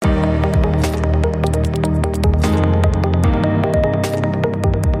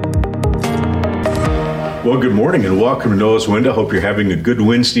Well, good morning and welcome to Noah's Window. Hope you're having a good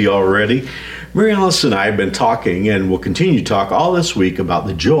Wednesday already. Mary Alice and I have been talking and will continue to talk all this week about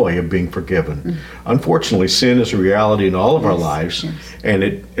the joy of being forgiven. Unfortunately, sin is a reality in all of our lives, and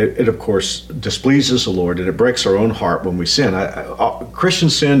it of course displeases the Lord, and it breaks our own heart when we sin.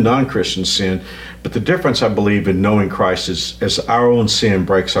 Christians sin, non-Christians sin, but the difference, I believe, in knowing Christ is our own sin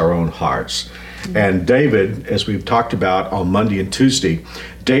breaks our own hearts. And David, as we've talked about on Monday and Tuesday,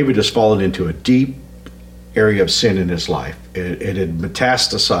 David has fallen into a deep area of sin in his life. It had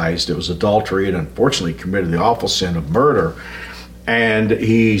metastasized. It was adultery, and unfortunately committed the awful sin of murder. And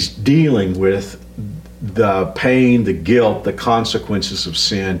he's dealing with the pain, the guilt, the consequences of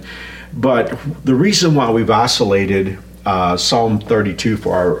sin. But the reason why we've isolated Psalm 32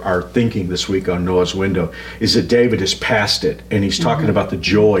 for our thinking this week on Noah's Window is that David is past it, and he's talking about the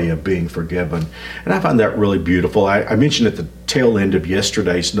joy of being forgiven. And I find that really beautiful. I mentioned at the tail end of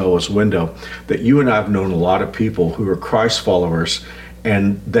yesterday's Noah's Window that you and I have known a lot of people who are Christ followers,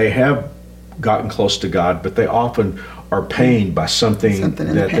 and they have gotten close to God, but they often are pained by something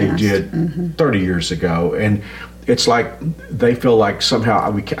that they did 30 years ago. And it's like they feel like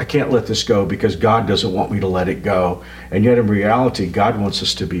somehow I can't let this go because God doesn't want me to let it go. And yet in reality, God wants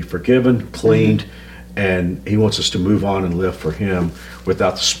us to be forgiven, cleaned, and he wants us to move on and live for him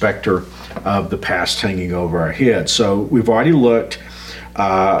without the specter of the past hanging over our head. So we've already looked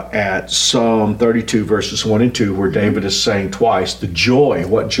at Psalm 32 verses 1 and 2 where David is saying twice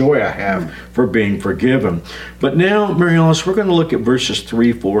what joy I have for being forgiven. But now, Mary Alice, we're going to look at verses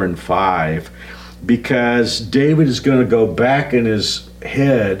 3, 4, and 5, because David is going to go back in his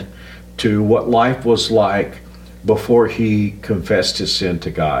head to what life was like before he confessed his sin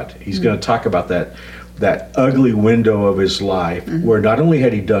to God. He's going to talk about that ugly window of his life where not only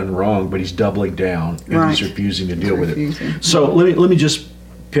had he done wrong, but he's doubling down and he's refusing to deal with it. So let me just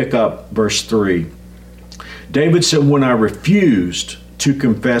pick up verse 3. David said, "When I refused to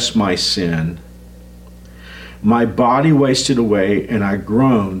confess my sin, my body wasted away and I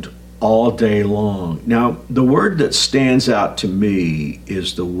groaned all day long." Now, the word that stands out to me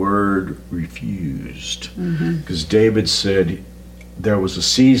is the word refused. Because David said there was a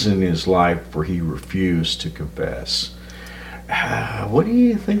season in his life where he refused to confess. What do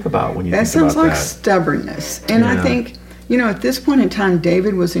you think about when you think about that? That sounds like stubbornness. And I think, at this point in time,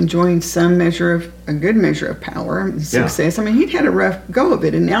 David was enjoying a good measure of power and success. I mean, he'd had a rough go of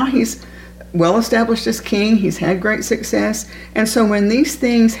it, and now he's well established as king. He's had great success. And so when these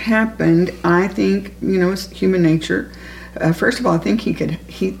things happened, I think, it's human nature. First of all, I think he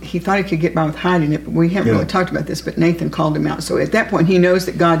thought he could get by with hiding it, but we haven't really talked about this, but Nathan called him out. So at that point, he knows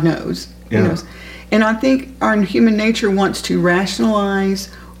that God knows. He knows. And I think our human nature wants to rationalize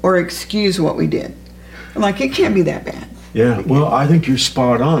or excuse what we did. Like, it can't be that bad. Yeah, well, I think you're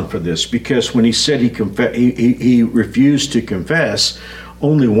spot on for this, because when he said he refused to confess,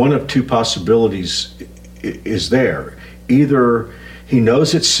 only one of two possibilities is there. Either he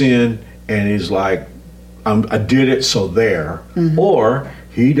knows it's sin and he's like, I did it, so there, or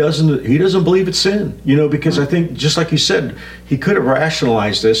he doesn't believe it's sin. Because I think, just like you said, he could have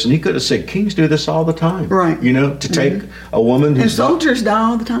rationalized this and he could have said, kings do this all the time. Right. To take a woman who's... And soldiers die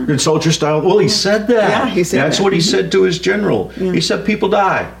all the time. And soldiers die. Well, he said that. Yeah, he said That's what he said to his general. Yeah. He said, people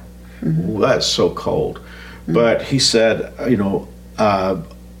die. Well, that's so cold. But he said,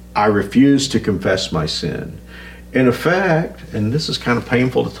 I refuse to confess my sin. In effect, and this is kind of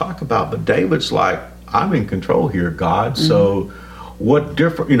painful to talk about, but David's like, I'm in control here, God. So what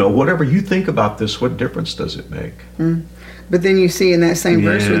different, whatever you think about this, what difference does it make? But then you see in that same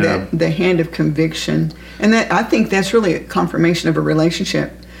verse with the hand of conviction, and that, I think that's really a confirmation of a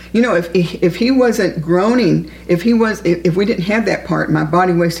relationship. If he wasn't groaning, if we didn't have that part, my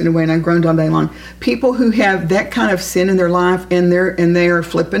body wasted away and I groaned all day long. People who have that kind of sin in their life and they are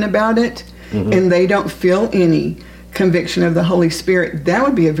flippant about it, and they don't feel any conviction of the Holy Spirit, that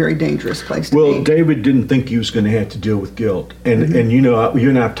would be a very dangerous place to be. Well, David didn't think he was going to have to deal with guilt. And you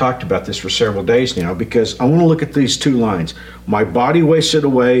and I have talked about this for several days now, because I want to look at these two lines. My body wasted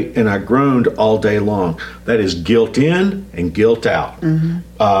away and I groaned all day long. That is guilt in and guilt out.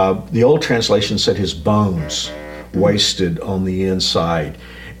 The old translation said his bones wasted on the inside.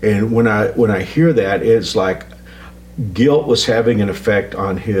 And when I hear that, it's like guilt was having an effect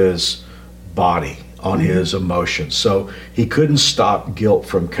on his body, on his emotions. So he couldn't stop guilt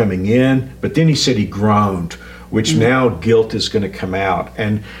from coming in, but then he said he groaned, which now guilt is going to come out.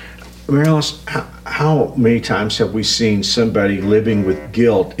 And Mary Alice, how many times have we seen somebody living with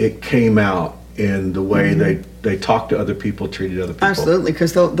guilt? It came out in the way they talk to other people, treated other people. Absolutely,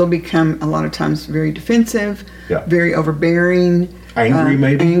 because they'll become a lot of times very defensive, very overbearing. Angry,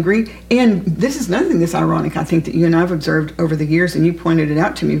 maybe? Angry. And this is another thing that's ironic, I think, that you and I have observed over the years, and you pointed it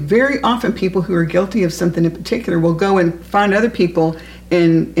out to me. Very often people who are guilty of something in particular will go and find other people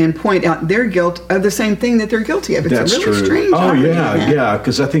and point out their guilt of the same thing that they're guilty of. It's That's a really true. strange irony in that. Yeah,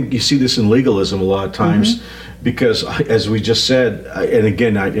 because I think you see this in legalism a lot of times. Because, as we just said, and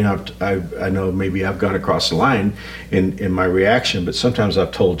again, I know maybe I've gone across the line in my reaction, but sometimes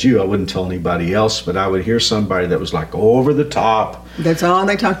I've told you, I wouldn't tell anybody else, but I would hear somebody that was like over the top. That's all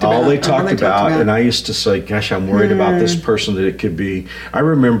they talked about. All they talked about. And I used to say, gosh, I'm worried about this person that it could be. I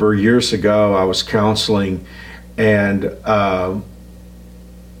remember years ago, I was counseling, and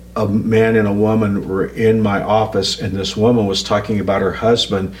a man and a woman were in my office, and this woman was talking about her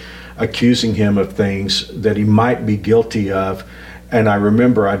husband, accusing him of things that he might be guilty of. And I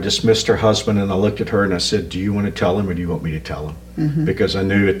remember I dismissed her husband, and I looked at her and I said, do you want to tell him, or do you want me to tell him? Because I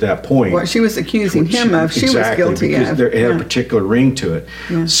knew at that point what she was accusing him of, she was guilty of. There had a particular ring to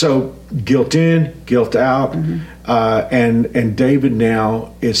it. So guilt in, guilt out. And David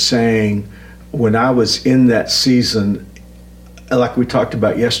now is saying, when I was in that season, like we talked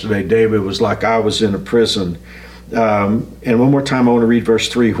about yesterday, David was like, I was in a prison. And one more time, I want to read verse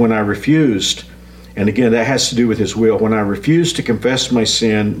 3. When I refused, and again, that has to do with his will. When I refused to confess my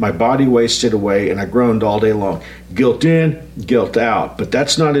sin, my body wasted away, and I groaned all day long. Guilt in, guilt out. But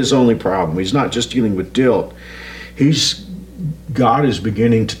that's not his only problem. He's not just dealing with guilt. God is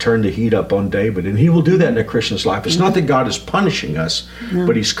beginning to turn the heat up on David, and he will do that in a Christian's life. It's not that God is punishing us,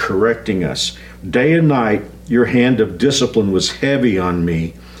 but he's correcting us. Day and night, your hand of discipline was heavy on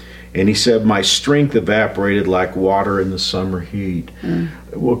me. And he said, my strength evaporated like water in the summer heat.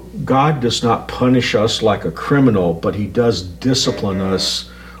 Well, God does not punish us like a criminal, but he does discipline us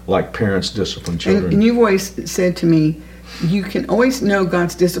like parents discipline children. And you've always said to me, you can always know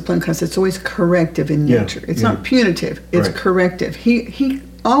God's discipline because it's always corrective in nature. It's not punitive, it's corrective. He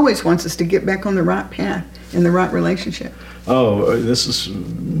always wants us to get back on the right path in the right relationship. Oh, this is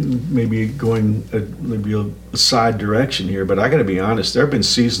maybe going maybe a side direction here, but I got to be honest, there have been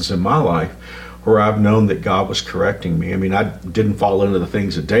seasons in my life where I've known that God was correcting me. I mean, I didn't fall into the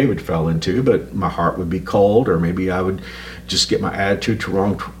things that David fell into, but my heart would be cold, or maybe I would just get my attitude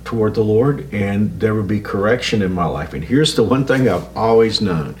wrong toward the Lord, and there would be correction in my life. And here's the one thing I've always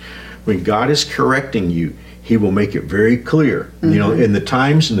known. When God is correcting you, he will make it very clear. You know, in the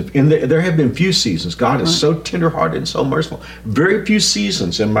times, there have been few seasons. God is so tenderhearted and so merciful. Very few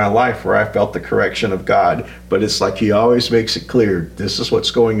seasons in my life where I felt the correction of God, but it's like he always makes it clear, this is what's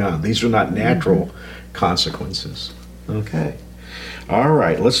going on. These are not natural consequences. Okay. All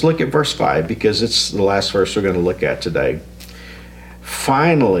right, let's look at verse 5, because it's the last verse we're going to look at today.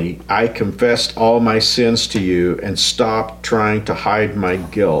 Finally, I confessed all my sins to you and stopped trying to hide my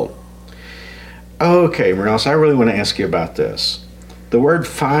guilt. Okay, Morales, I really want to ask you about this. The word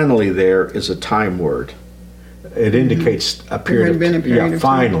finally there is a time word. It indicates a period of time. Yeah,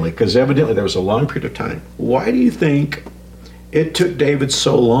 finally, because evidently there was a long period of time. Why do you think it took David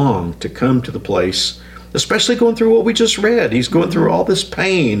so long to come to the place, especially going through what we just read? He's going through all this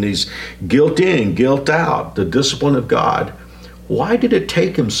pain. He's guilt in, guilt out, the discipline of God. Why did it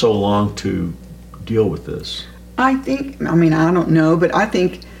take him so long to deal with this? I don't know, but I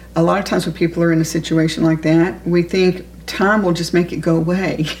think a lot of times when people are in a situation like that, we think time will just make it go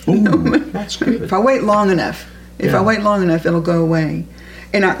away. Ooh, that's good. If I wait long enough, it'll go away.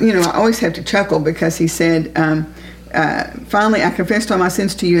 And I always have to chuckle because he said, finally, I confessed all my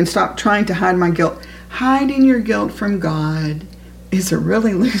sins to you and stopped trying to hide my guilt. Hiding your guilt from God is a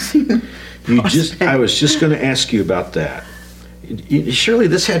really losing process. I was just going to ask you about that. Surely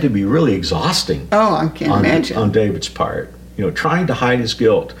this had to be really exhausting. Oh, I can't imagine. On David's part. Trying to hide his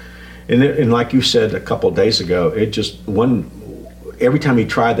guilt. And like you said a couple of days ago, every time he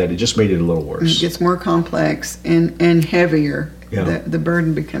tried that, it just made it a little worse. It gets more complex and heavier. Yeah. The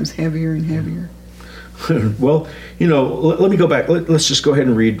burden becomes heavier and heavier. Well, let me go back. Let's just go ahead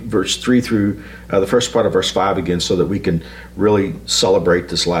and read verse 3 through the first part of verse 5 again so that we can really celebrate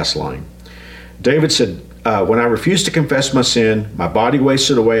this last line. David said, when I refused to confess my sin, my body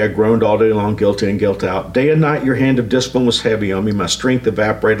wasted away. I groaned all day long, guilt in, guilt out. Day and night, your hand of discipline was heavy on me. My strength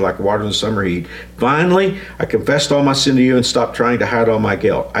evaporated like water in the summer heat. Finally, I confessed all my sin to you and stopped trying to hide all my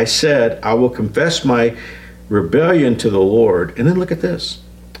guilt. I said, I will confess my rebellion to the Lord. And then look at this.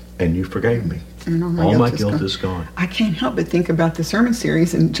 And you forgave me. All my guilt is gone. I can't help but think about the sermon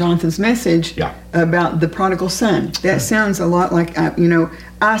series and Jonathan's message about the prodigal son. That sounds a lot like,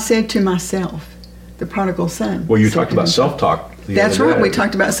 I said to myself, the prodigal son. Well, you talked about self-talk. That's right. We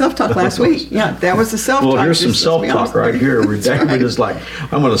talked about self-talk last week. Yeah, that was the self-talk. Well, here's some self-talk right here where David is like,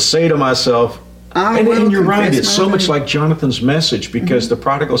 I'm going to say to myself, And you're right. It's so much like Jonathan's message, because the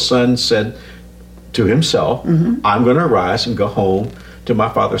prodigal son said to himself, I'm going to arise and go home to my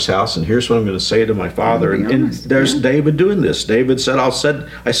father's house, and here's what I'm going to say to my father. And there's David doing this. David said, I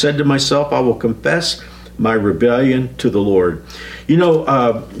said to myself, I will confess my rebellion to the Lord. You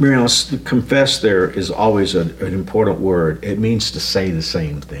know, Mary-Alice, confess there is always an important word. It means to say the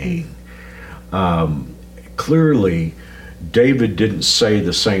same thing. Clearly, David didn't say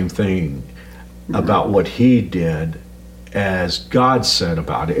the same thing about what he did as God said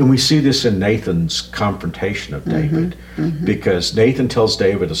about it. And we see this in Nathan's confrontation of David, because Nathan tells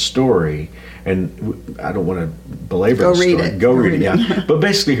David a story, and I don't want to belabor the story. Go read it, yeah. But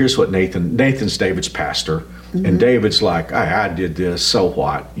basically, here's what Nathan's David's pastor, and David's like, I did this, so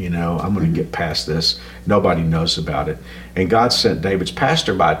what? You know, I'm going to get past this. Nobody knows about it. And God sent David's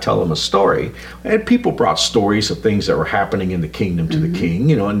pastor by to tell him a story. And people brought stories of things that were happening in the kingdom to the king.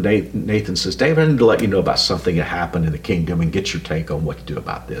 You know, and Nathan says, David, I need to let you know about something that happened in the kingdom and get your take on what to do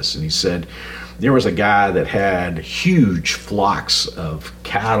about this. And he said, there was a guy that had huge flocks of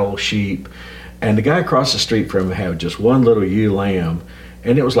cattle, sheep, and the guy across the street from him had just one little ewe lamb,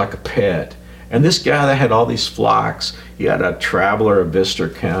 and it was like a pet. And this guy that had all these flocks, he had a traveler, a visitor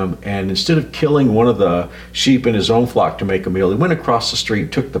come, and instead of killing one of the sheep in his own flock to make a meal, he went across the street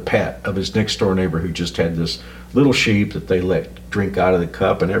and took the pet of his next door neighbor who just had this little sheep that they let drink out of the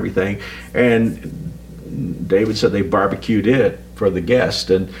cup and everything. And David said they barbecued it for the guest.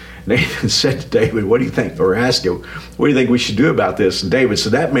 And Nathan said to David, what do you think? Or asked him, what do you think we should do about this? And David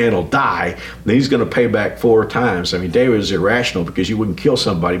said, that man will die. Then he's going to pay back 4 times. I mean, David is irrational, because you wouldn't kill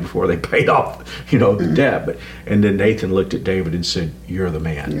somebody before they paid off, the debt. And then Nathan looked at David and said, you're the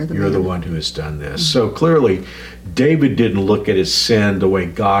man. You're the one who has done this. So clearly, David didn't look at his sin the way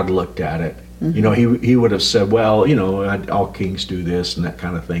God looked at it. You know, he would have said, well, all kings do this and that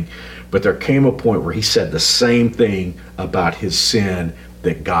kind of thing. But there came a point where he said the same thing about his sin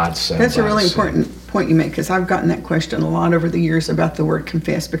that God said. That's a really important point you make, because I've gotten that question a lot over the years about the word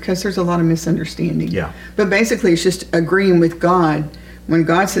confess, because there's a lot of misunderstanding. Yeah. But basically, it's just agreeing with God. When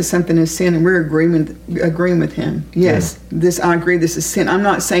God says something is sin, and we're agreeing with Him. Yes, this I agree. This is sin. I'm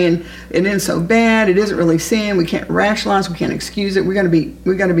not saying it isn't so bad. It isn't really sin. We can't rationalize. We can't excuse it. We got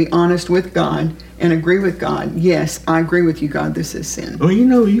to be honest with God and agree with God. Yes, I agree with you, God. This is sin. Well,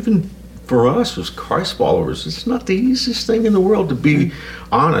 even for us as Christ followers, it's not the easiest thing in the world to be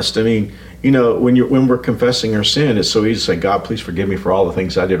honest. I mean, when we're confessing our sin, it's so easy to say, God, please forgive me for all the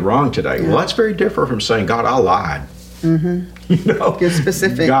things I did wrong today. Yeah. Well, that's very different from saying, God, I lied. Get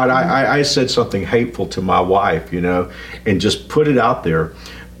specific. God, I said something hateful to my wife, and just put it out there.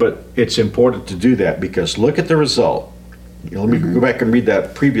 But it's important to do that, because look at the result. Let me go back and read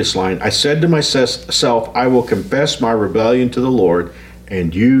that previous line. I said to myself, I will confess my rebellion to the Lord,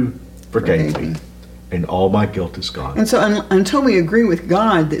 and you forgave me, and all my guilt is gone. And so until we agree with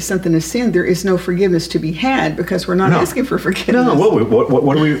God that something is sin, there is no forgiveness to be had, because we're not asking for forgiveness. No,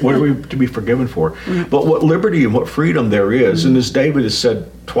 what are we to be forgiven for? But what liberty and what freedom there is, and as David has said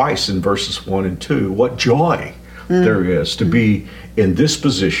twice in verses 1 and 2, what joy there is to be in this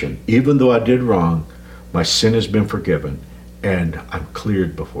position. Even though I did wrong, my sin has been forgiven, and I'm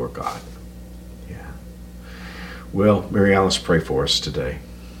cleared before God. Yeah. Well, Mary-Alice, pray for us today.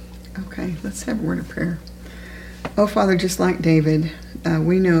 Okay, let's have a word of prayer. Oh, Father, just like David,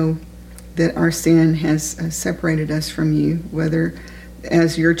 we know that our sin has separated us from you, whether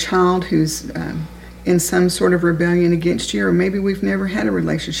as your child who's in some sort of rebellion against you, or maybe we've never had a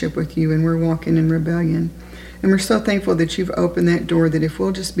relationship with you and we're walking in rebellion. And we're so thankful that you've opened that door, that if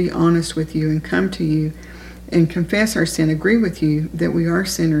we'll just be honest with you and come to you and confess our sin, agree with you that we are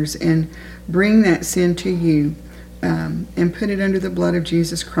sinners, and bring that sin to you, and put it under the blood of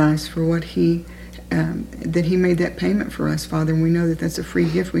Jesus Christ for what that He made that payment for us, Father. And we know that that's a free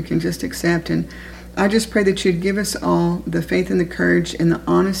gift we can just accept. And I just pray that you'd give us all the faith and the courage and the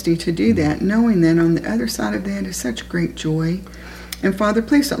honesty to do that, knowing that on the other side of that is such great joy. And Father,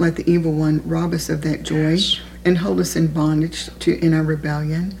 please don't let the evil one rob us of that joy and hold us in bondage in our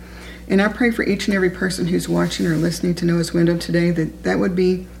rebellion. And I pray for each and every person who's watching or listening to Noah's Window today, that would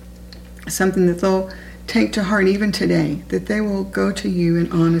be something that they'll take to heart even today, that they will go to you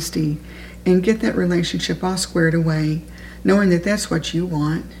in honesty and get that relationship all squared away, knowing that that's what you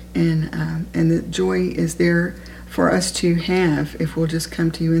want, and that joy is there for us to have if we'll just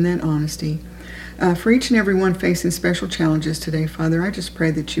come to you in that honesty. For each and every one facing special challenges today, Father, I just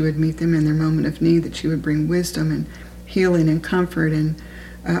pray that you would meet them in their moment of need, that you would bring wisdom and healing and comfort and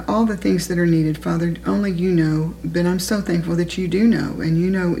all the things that are needed. Father, only you know, but I'm so thankful that you do know, and you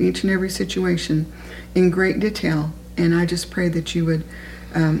know each and every situation in great detail. And I just pray that you would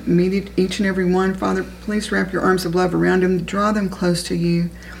meet each and every one. Father, please wrap your arms of love around them. Draw them close to you.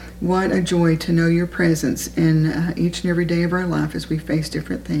 What a joy to know your presence in each and every day of our life as we face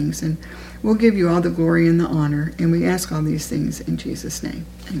different things. And we'll give you all the glory and the honor. And we ask all these things in Jesus' name.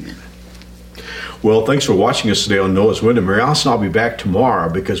 Amen. Well, thanks for watching us today on Noah's Window. Mary Alice and I'll be back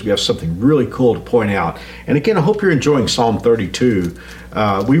tomorrow because we have something really cool to point out. And again, I hope you're enjoying Psalm 32.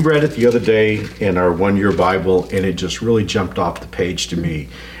 We read it the other day in our one-year Bible, and it just really jumped off the page to me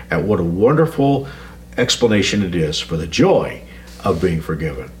at what a wonderful explanation it is for the joy of being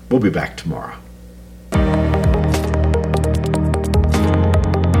forgiven. We'll be back tomorrow.